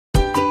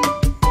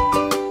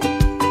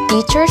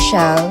Teacher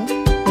Shell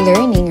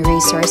Learning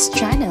Resource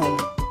Channel.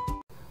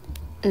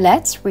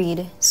 Let's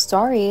read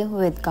Story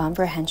with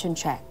Comprehension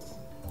Check.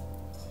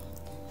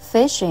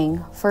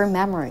 Fishing for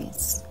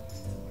Memories.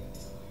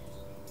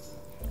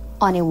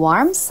 On a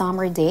warm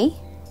summer day,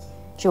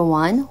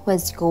 Joanne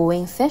was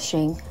going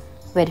fishing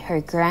with her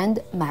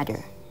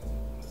grandmother.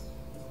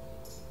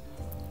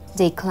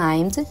 They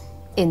climbed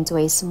into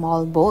a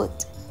small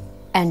boat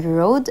and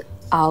rowed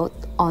out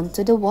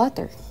onto the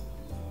water.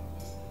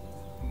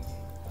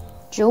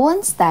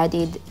 Joanne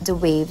studied the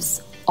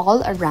waves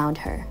all around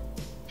her,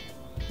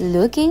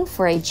 looking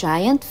for a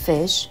giant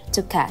fish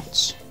to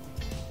catch.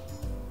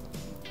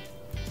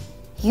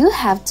 You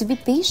have to be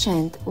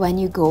patient when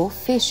you go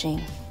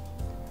fishing,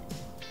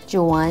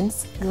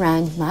 Joanne's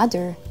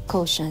grandmother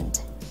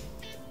cautioned.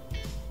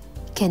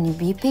 Can you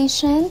be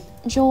patient,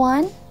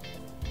 Joanne?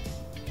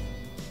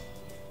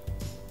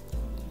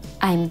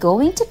 I'm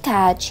going to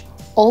catch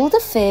all the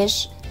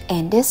fish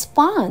in this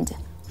pond,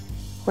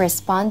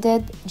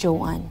 responded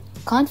Joanne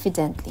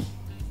confidently.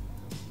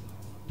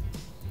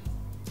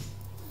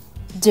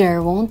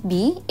 There won't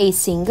be a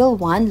single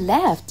one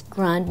left,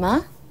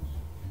 Grandma.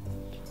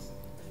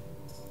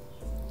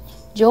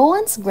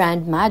 Joanne's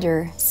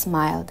grandmother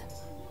smiled,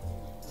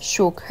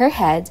 shook her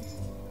head,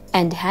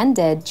 and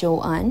handed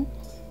Joanne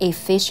a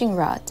fishing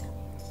rod.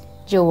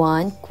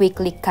 Joanne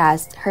quickly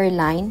cast her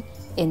line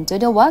into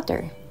the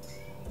water.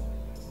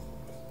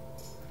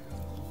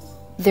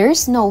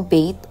 There's no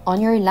bait on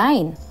your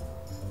line,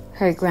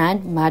 her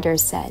grandmother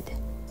said.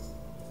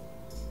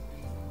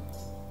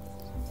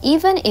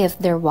 Even if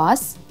there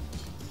was,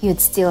 you'd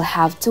still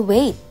have to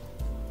wait.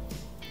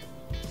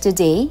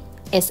 Today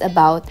is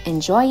about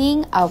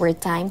enjoying our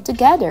time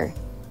together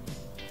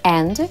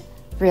and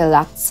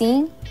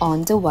relaxing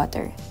on the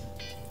water.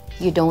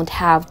 You don't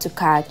have to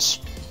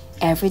catch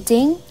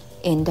everything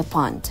in the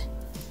pond.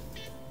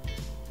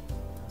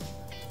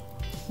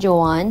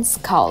 Joanne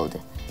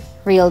scowled,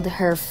 reeled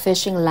her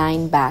fishing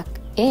line back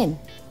in,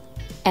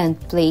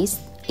 and placed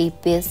a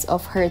piece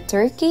of her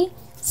turkey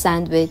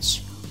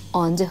sandwich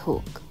on the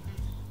hook.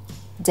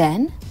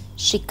 Then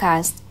she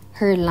cast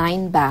her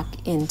line back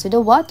into the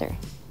water.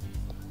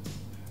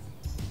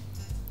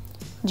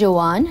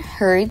 Joanne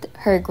heard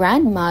her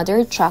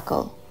grandmother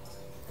chuckle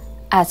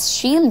as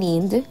she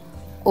leaned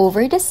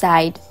over the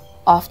side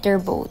of their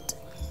boat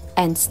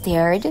and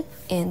stared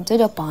into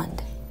the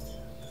pond.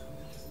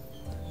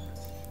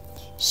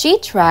 She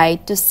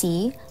tried to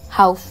see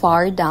how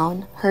far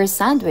down her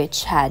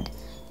sandwich had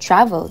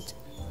traveled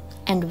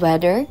and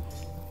whether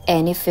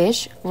any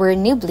fish were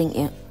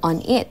nibbling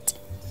on it.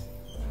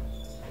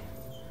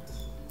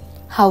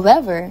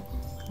 However,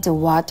 the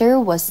water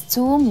was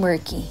too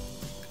murky,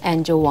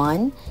 and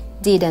Joanne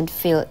didn't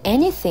feel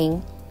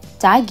anything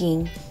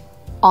tugging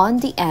on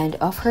the end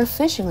of her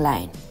fishing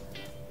line.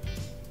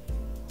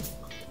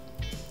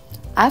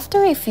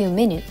 After a few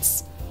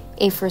minutes,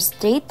 a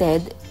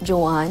frustrated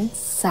Joanne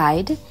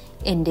sighed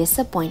in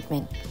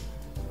disappointment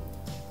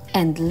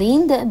and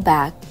leaned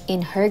back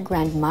in her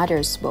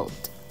grandmother's boat.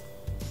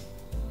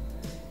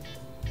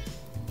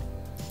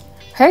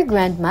 Her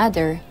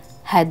grandmother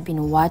had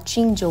been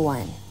watching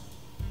Joanne.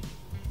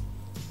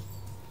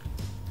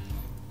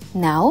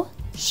 Now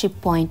she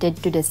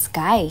pointed to the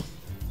sky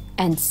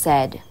and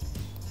said,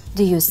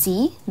 "Do you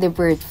see the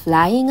bird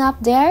flying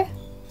up there?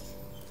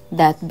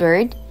 That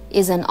bird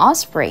is an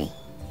osprey,"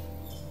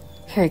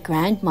 her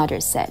grandmother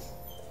said.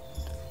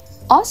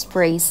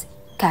 Ospreys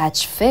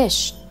catch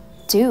fish,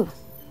 too.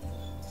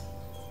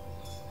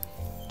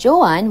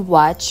 Joanne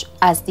watched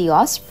as the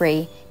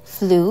osprey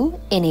flew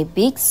in a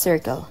big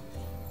circle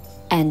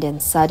and then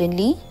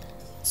suddenly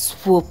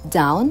swooped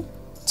down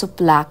to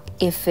pluck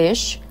a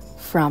fish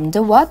from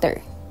the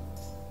water.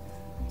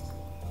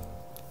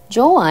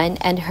 Joanne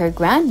and her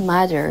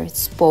grandmother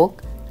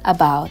spoke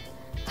about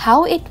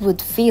how it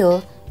would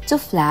feel to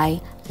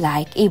fly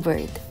like a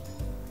bird.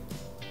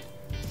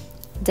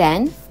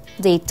 Then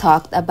they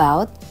talked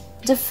about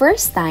the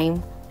first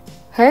time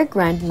her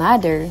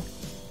grandmother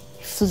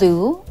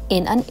flew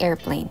in an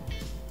airplane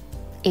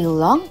a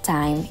long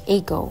time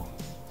ago.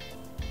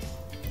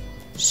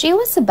 She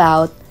was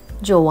about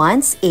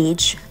Joanne's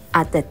age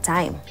at the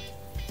time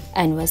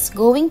and was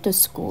going to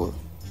school,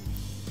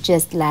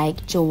 just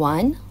like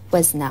Joanne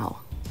was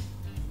now.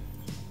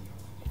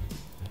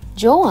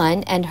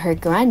 Joanne and her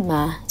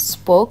grandma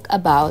spoke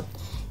about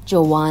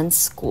Joanne's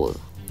school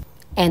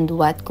and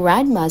what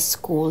Grandma's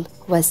school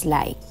was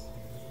like.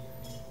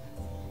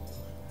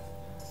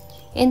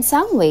 In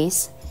some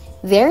ways,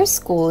 their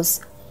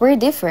schools were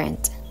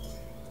different,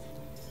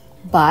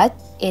 but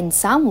in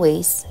some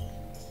ways,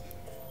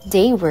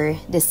 they were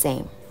the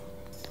same.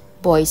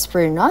 Boys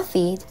were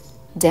naughty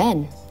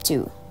then,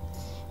 too.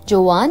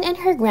 Joanne and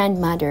her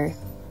grandmother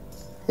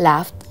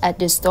laughed at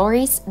the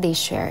stories they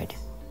shared.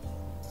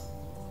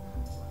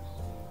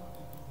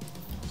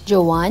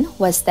 Joanne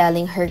was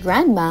telling her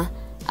grandma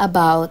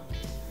about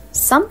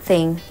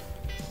something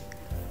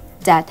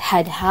that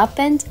had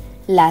happened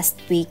last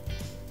week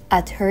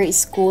at her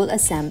school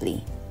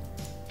assembly.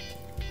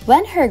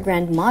 When her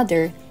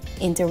grandmother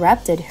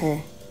interrupted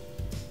her,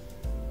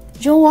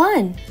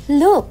 Joanne,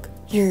 look,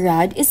 your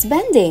rod is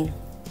bending.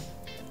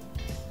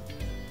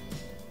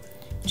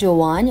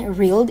 Joanne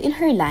reeled in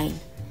her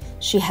line.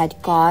 She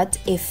had caught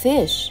a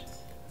fish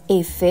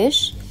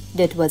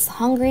that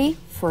was hungry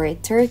for a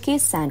turkey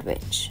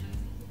sandwich.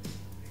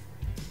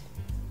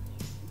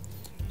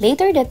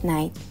 Later that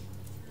night,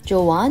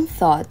 Joanne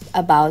thought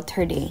about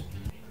her day.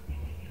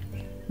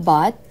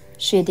 But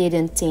she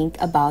didn't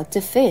think about the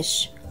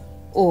fish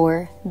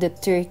or the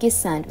turkey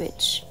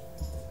sandwich.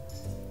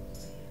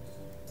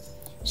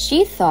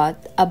 She thought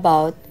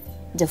about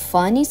the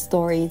funny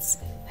stories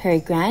her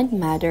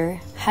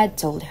grandmother had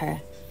told her.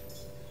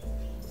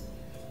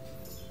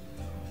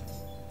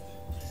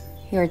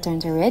 Your turn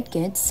to read,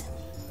 kids.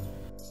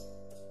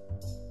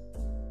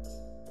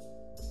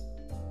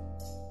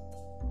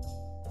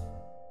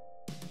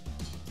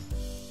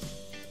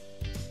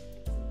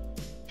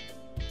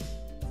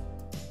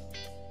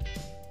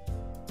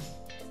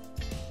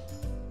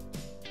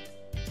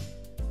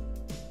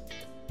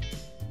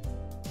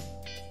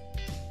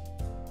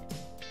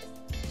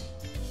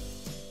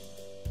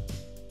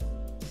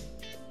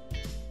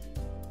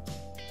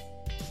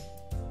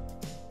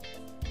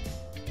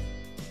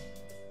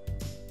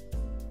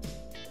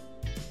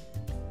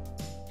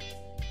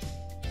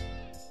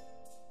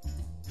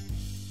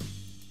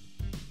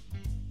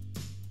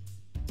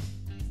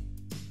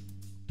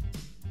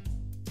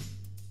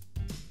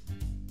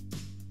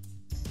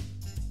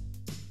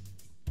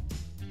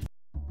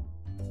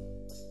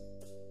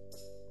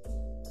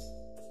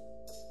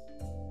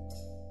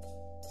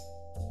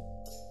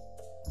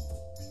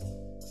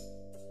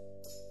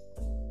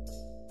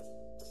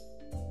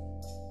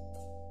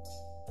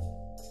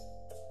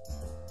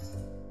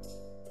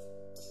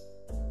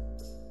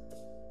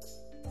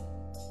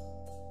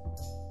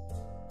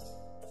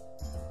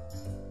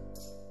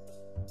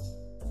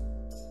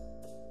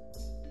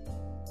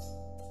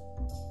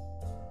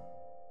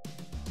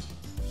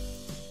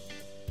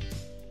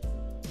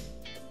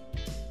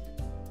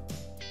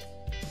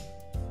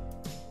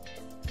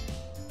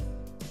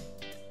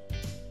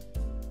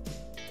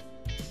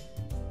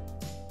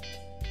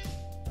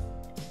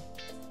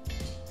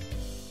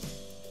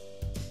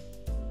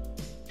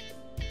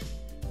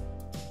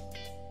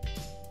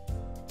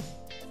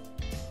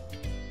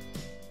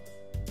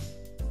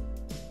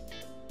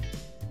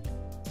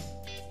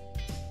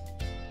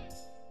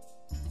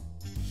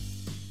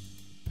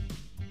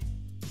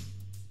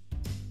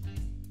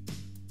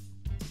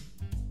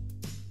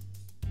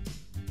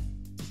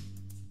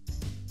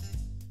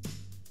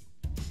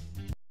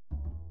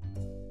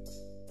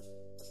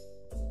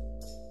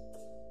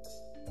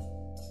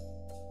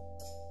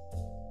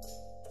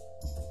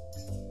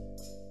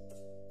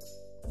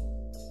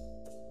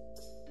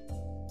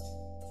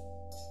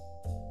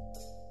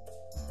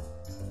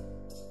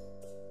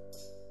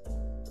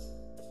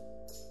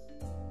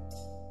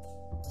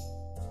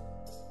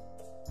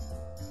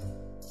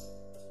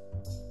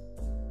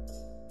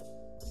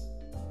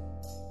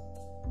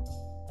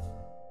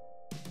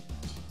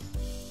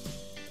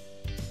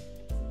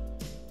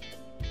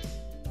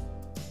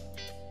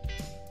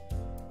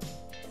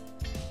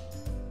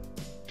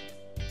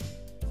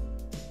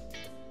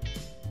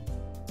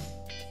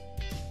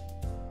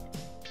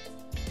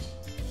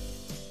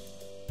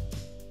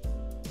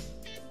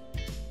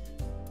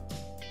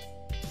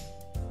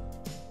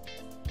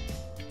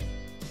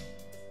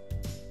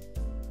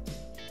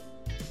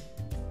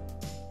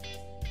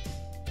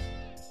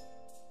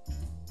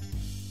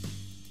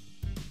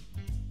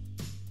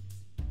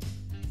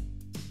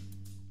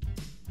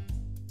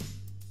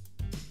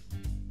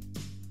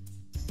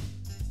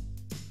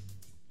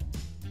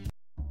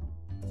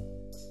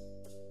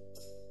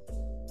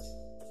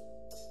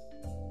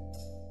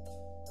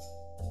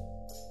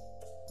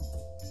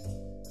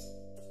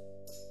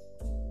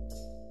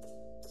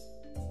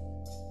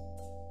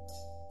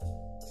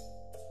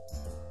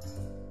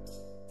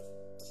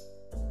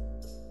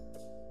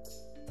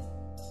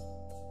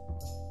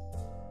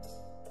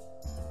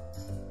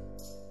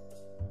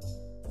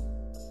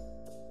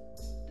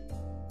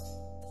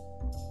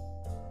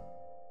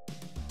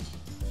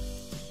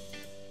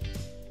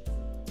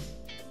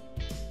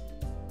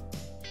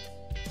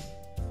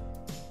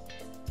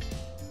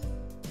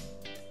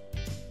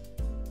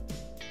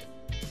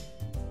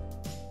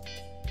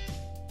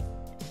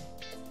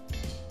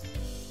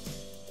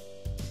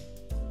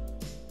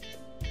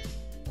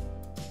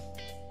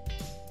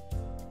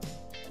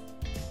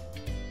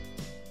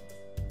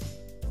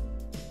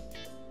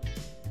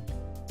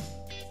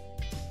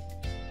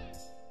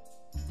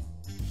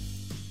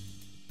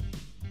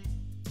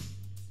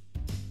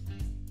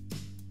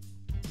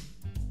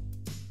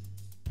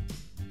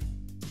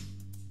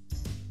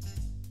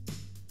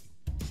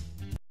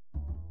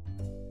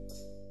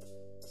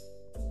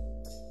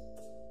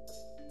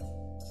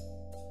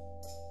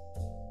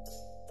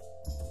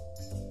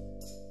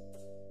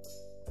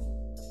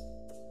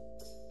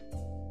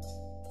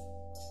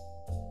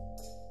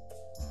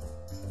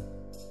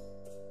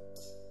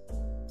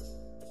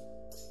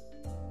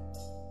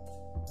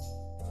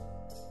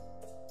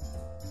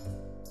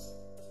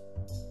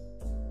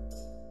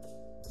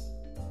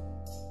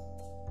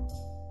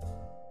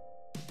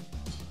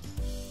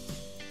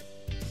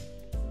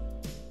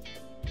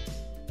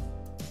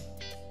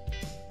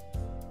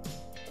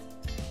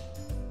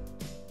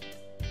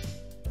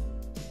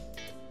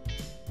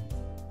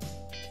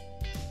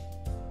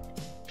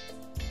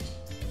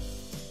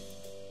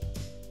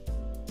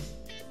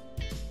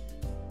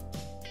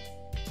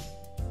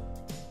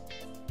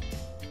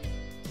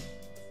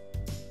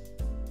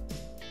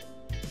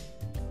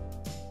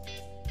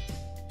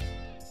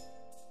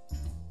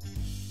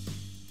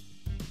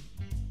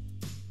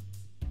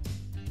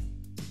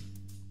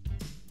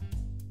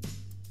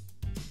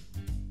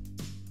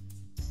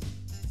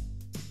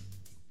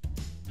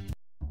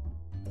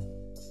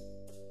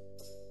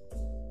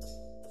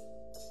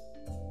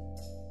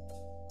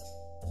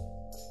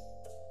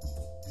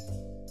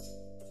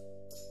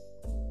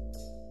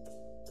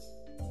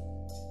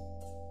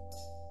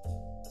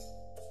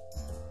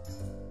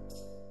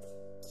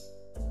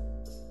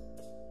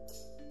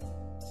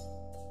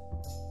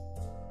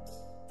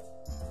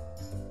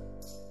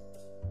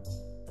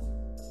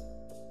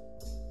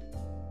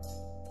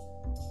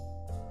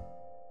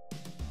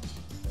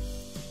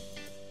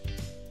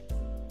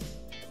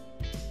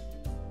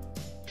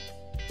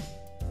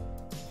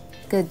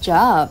 Good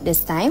job!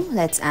 This time,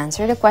 let's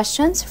answer the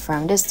questions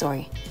from the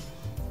story.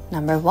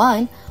 Number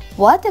 1.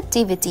 What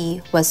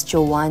activity was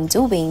Joanne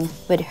doing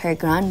with her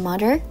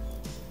grandmother?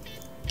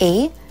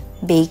 A.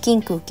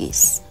 Baking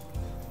cookies.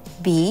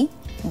 B.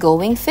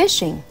 Going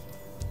fishing.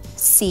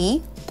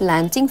 C.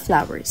 Planting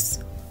flowers.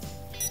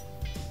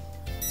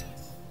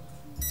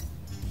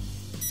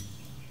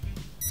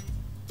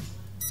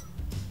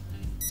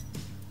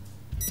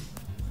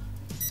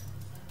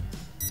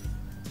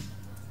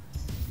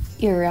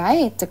 You're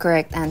right. The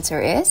correct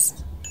answer is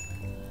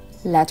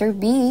letter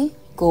B.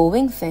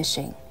 Going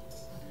fishing.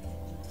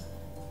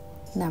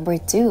 Number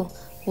 2.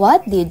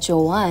 What did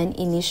Joanne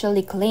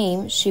initially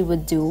claim she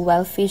would do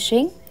while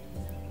fishing?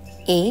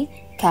 A.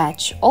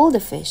 Catch all the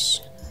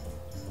fish.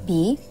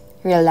 B.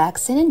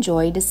 Relax and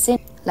enjoy the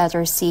scene.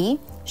 Letter C.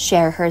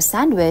 Share her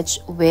sandwich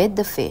with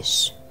the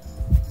fish.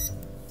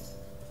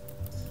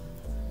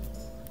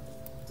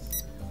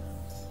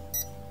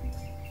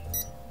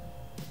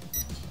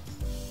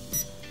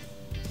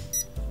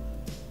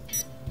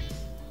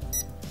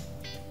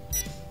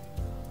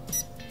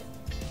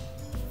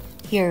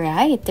 You're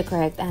right. The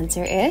correct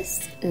answer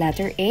is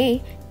letter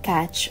A.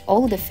 Catch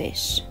all the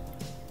fish.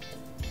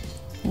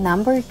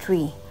 Number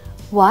 3.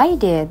 Why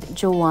did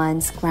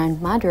Joanne's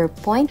grandmother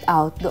point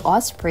out the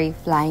osprey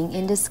flying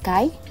in the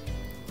sky?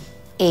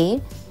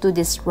 A. To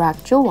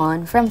distract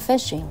Joanne from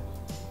fishing.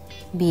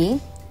 B.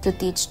 To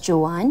teach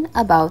Joanne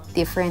about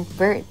different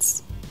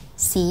birds.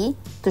 C.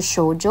 To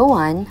show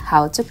Joanne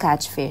how to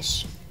catch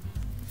fish.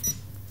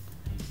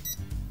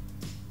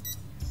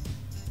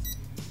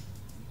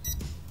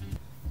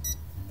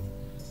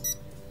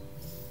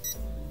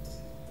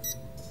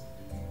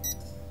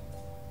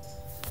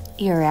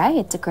 You're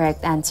right. The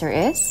correct answer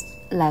is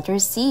letter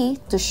C.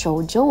 To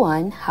show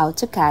Joanne how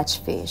to catch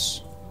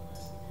fish.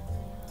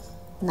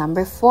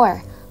 Number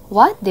 4.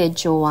 What did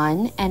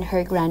Joanne and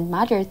her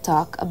grandmother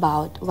talk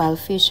about while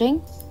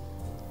fishing?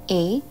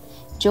 A.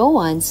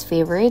 Joanne's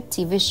favorite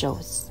TV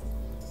shows.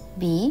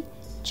 B.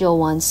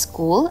 Joanne's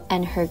school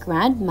and her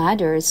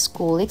grandmother's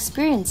school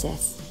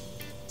experiences.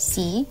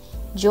 C.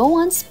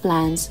 Joanne's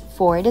plans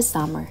for the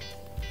summer.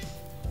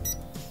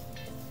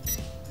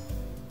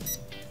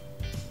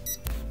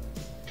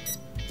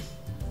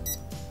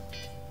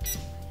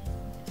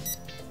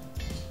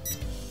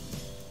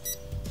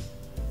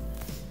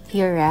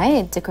 You're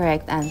right. The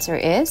correct answer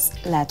is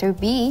letter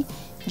B.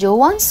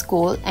 Joanne's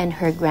school and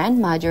her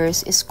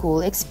grandmother's school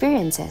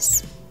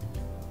experiences.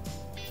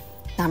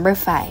 Number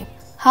 5.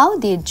 How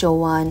did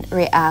Joanne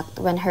react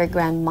when her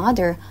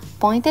grandmother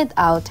pointed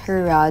out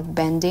her rod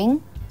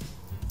bending?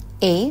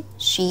 A.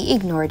 She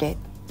ignored it.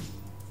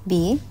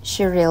 B.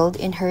 She reeled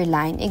in her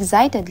line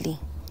excitedly.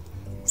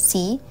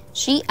 C.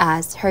 She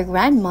asked her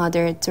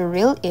grandmother to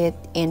reel it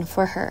in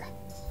for her.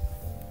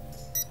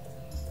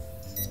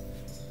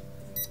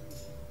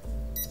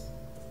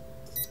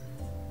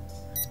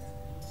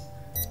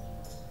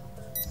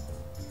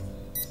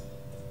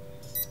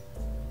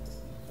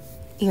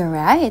 You're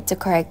right. The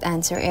correct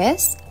answer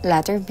is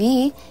letter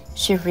B.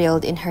 She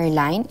reeled in her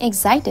line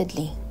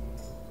excitedly.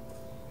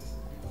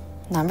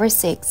 Number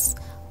 6.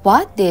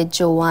 What did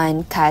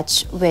Joanne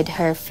catch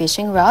with her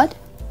fishing rod?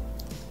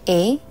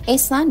 A. A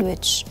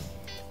sandwich.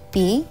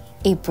 B.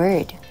 A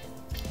bird.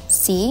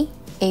 C.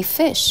 A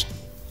fish.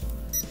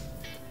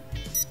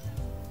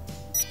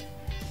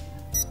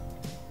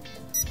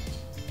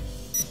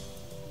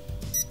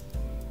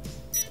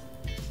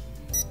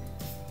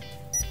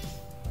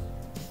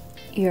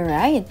 You're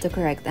right. The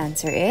correct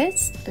answer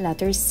is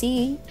letter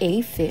C.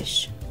 A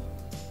fish.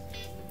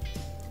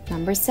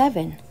 Number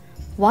 7.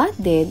 What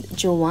did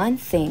Joanne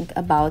think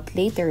about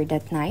later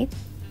that night?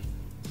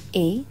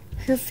 A.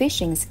 Her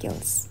fishing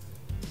skills.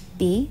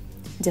 B.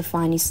 The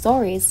funny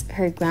stories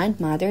her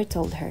grandmother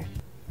told her.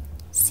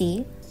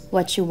 C.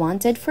 What she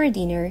wanted for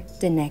dinner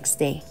the next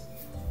day.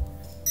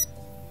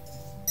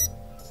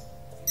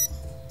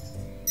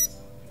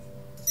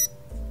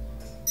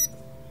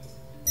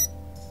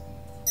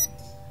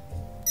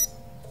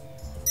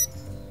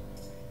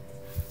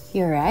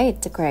 You're right.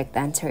 The correct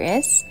answer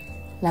is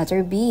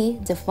letter B.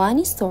 The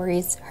funny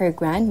stories her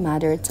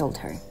grandmother told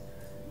her.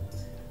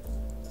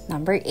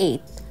 Number 8.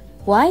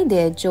 Why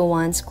did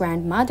Joanne's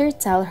grandmother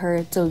tell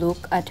her to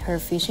look at her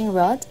fishing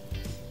rod?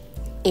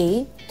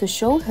 A. To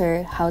show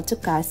her how to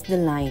cast the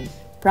line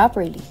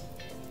properly.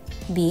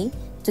 B.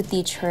 To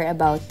teach her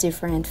about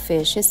different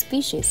fish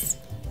species.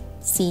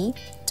 C.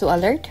 To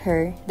alert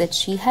her that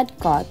she had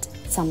caught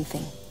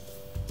something.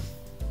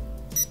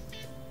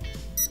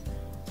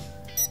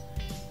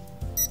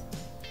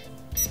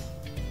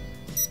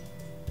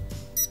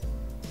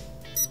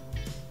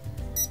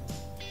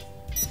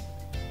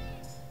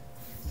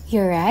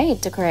 You're right.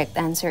 The correct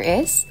answer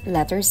is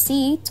letter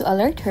C. To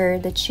alert her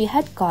that she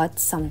had caught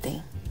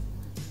something.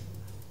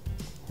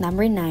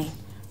 Number 9.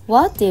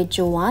 What did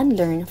Joanne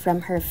learn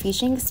from her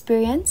fishing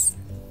experience?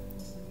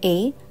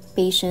 A.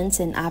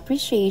 Patience and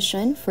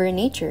appreciation for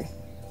nature.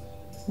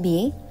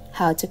 B.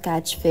 How to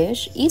catch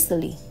fish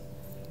easily.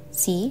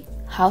 C.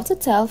 How to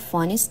tell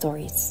funny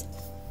stories.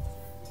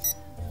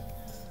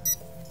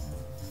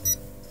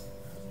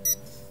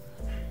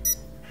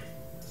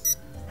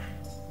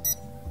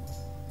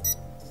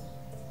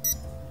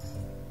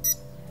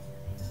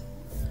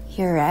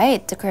 You're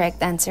right. The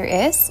correct answer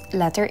is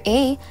letter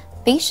A,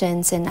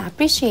 patience and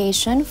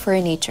appreciation for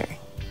nature.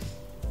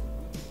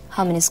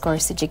 How many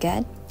scores did you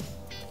get?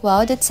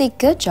 Wow, that's a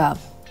good job.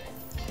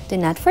 Do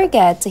not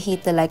forget to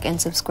hit the like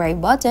and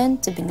subscribe button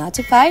to be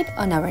notified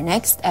on our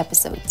next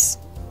episodes.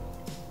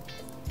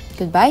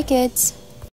 Goodbye, kids!